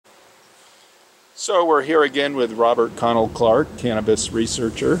So we're here again with Robert Connell Clarke, cannabis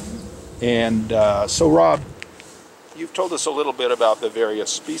researcher. And so Rob, you've told us a little bit about the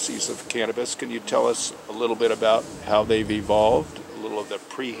various species of cannabis. Can you tell us a little bit about how they've evolved, a little of the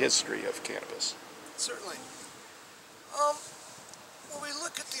prehistory of cannabis? Certainly. When we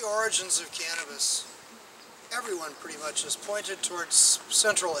look at the origins of cannabis, everyone pretty much is pointed towards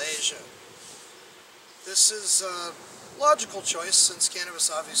Central Asia. This is a logical choice since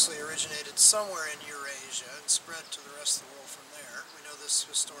cannabis obviously originated somewhere in Eurasia and spread to the rest of the world from there. We know this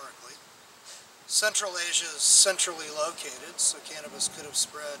historically. Central Asia is centrally located, so cannabis could have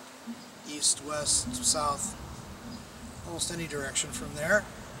spread east, west, south, almost any direction from there.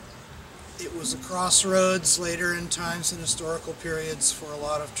 It was a crossroads later in times and historical periods for a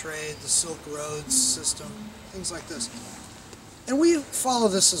lot of trade, the Silk Roads system, things like this. And we follow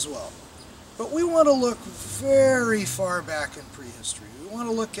this as well. But we want to look very far back in prehistory. We want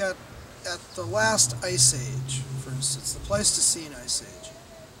to look at the last ice age, for instance, the Pleistocene ice age.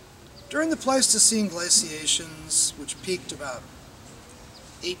 During the Pleistocene glaciations, which peaked about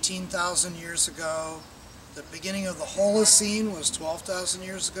 18,000 years ago, the beginning of the Holocene was 12,000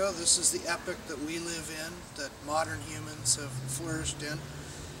 years ago. This is the epoch that we live in, that modern humans have flourished in.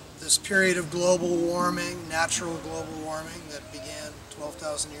 This period of global warming, natural global warming that began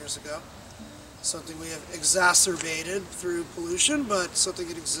 12,000 years ago. Something we have exacerbated through pollution, but something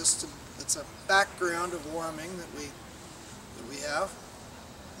that existed. It's a background of warming that we have.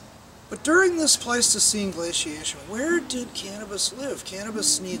 But during this Pleistocene glaciation, where did cannabis live?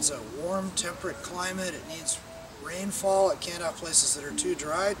 Cannabis needs a warm, temperate climate. It needs rainfall. It can't have places that are too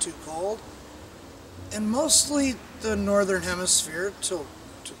dry, too cold. And mostly the northern hemisphere, to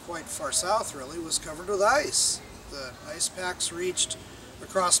quite far south really, was covered with ice. The ice packs reached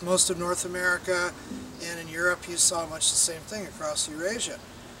across most of North America, and in Europe you saw much the same thing across Eurasia.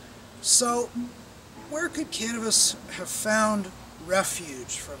 So where could cannabis have found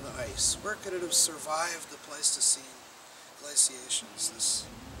refuge from the ice? Where could it have survived the Pleistocene glaciations, this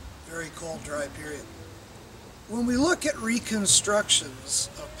very cold, dry period? When we look at reconstructions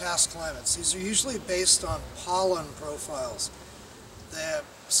of past climates, these are usually based on pollen profiles. The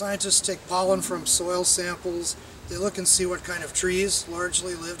scientists take pollen from soil samples, they look and see what kind of trees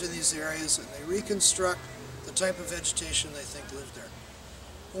largely lived in these areas, and they reconstruct the type of vegetation they think lived there.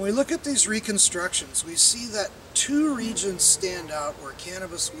 When we look at these reconstructions, we see that two regions stand out where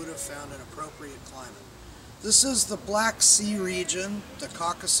cannabis would have found an appropriate climate. This is the Black Sea region, the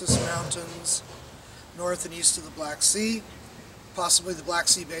Caucasus Mountains, north and east of the Black Sea, possibly the Black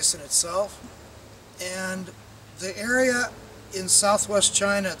Sea Basin itself, and the area in southwest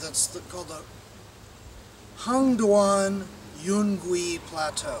China that's called the Hengduan Yungui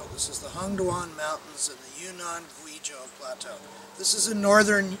Plateau. This is the Hengduan Mountains and the Yunnan Guizhou Plateau. This is in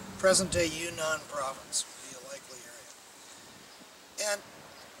northern present-day Yunnan province, would be a likely area. And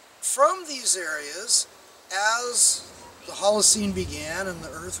from these areas, as the Holocene began and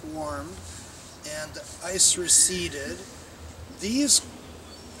the earth warmed and the ice receded, these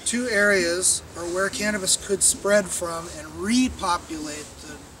two areas are where cannabis could spread from and repopulate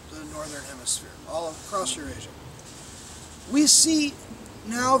the northern hemisphere, all across Eurasia. We see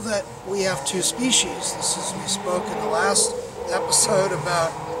now that we have two species. We spoke in the last episode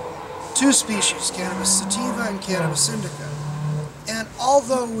about two species, Cannabis sativa and Cannabis indica. And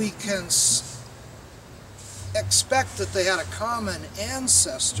although we can expect that they had a common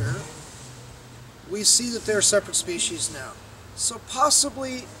ancestor, we see that they're separate species now. So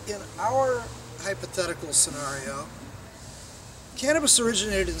possibly in our hypothetical scenario, cannabis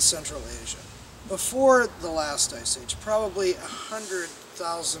originated in Central Asia before the last ice age, probably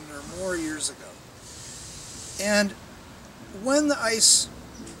 100,000 or more years ago. And when the ice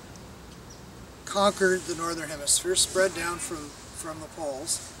conquered the northern hemisphere, spread down from the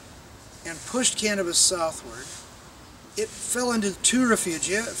poles, and pushed cannabis southward, it fell into two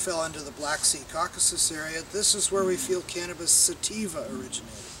refugia. It fell into the Black Sea Caucasus area. This is where we feel Cannabis sativa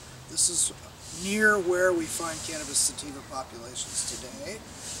originated. This is near where we find Cannabis sativa populations today.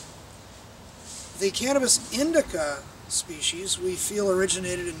 The Cannabis indica species we feel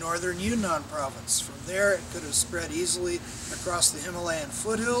originated in northern Yunnan province. From there it could have spread easily across the Himalayan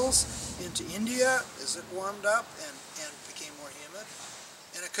foothills into India as it warmed up and became more humid.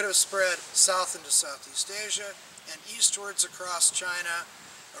 And it could have spread south into Southeast Asia and eastwards across China,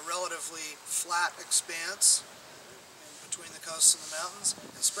 a relatively flat expanse between the coasts and the mountains,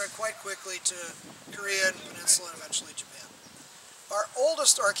 and spread quite quickly to Korea and Peninsula and eventually Japan. Our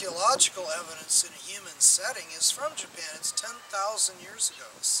oldest archaeological evidence in a human setting is from Japan. It's 10,000 years ago,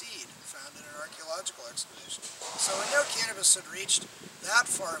 a seed found in an archaeological excavation. So we know cannabis had reached that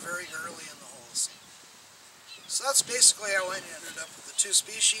far very early in the Holocene. So that's basically how I ended up with the two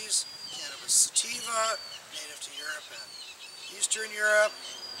species, Cannabis sativa, native to Europe and Eastern Europe,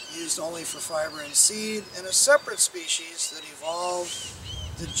 used only for fiber and seed, and a separate species that evolved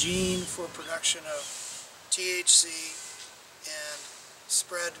the gene for production of THC and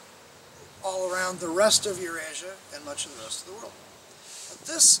spread all around the rest of Eurasia and much of the rest of the world. But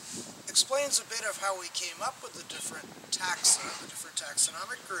this explains a bit of how we came up with the different taxa, the different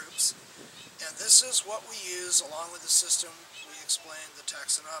taxonomic groups, and this is what we use along with the system we explained, the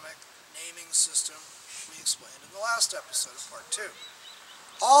taxonomic naming system we explained in the last episode of part 2.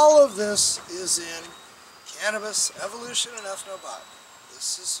 All of this is in Cannabis, Evolution, and Ethnobotany.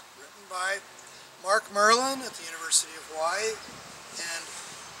 This is written by Mark Merlin at the University of Hawaii,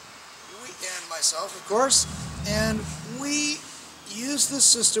 and myself, of course, and we use this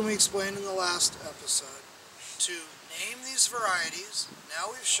system we explained in the last episode to name these varieties. Now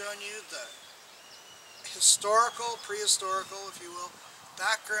we've shown you the historical, prehistorical, if you will,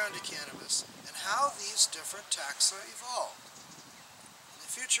 background to cannabis and how these different taxa evolved. In the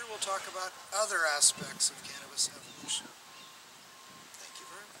future, we'll talk about other aspects of cannabis evolution. Thank you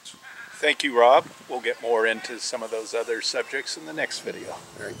very much. Thank you, Rob. We'll get more into some of those other subjects in the next video.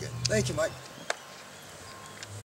 Very good. Thank you, Mike.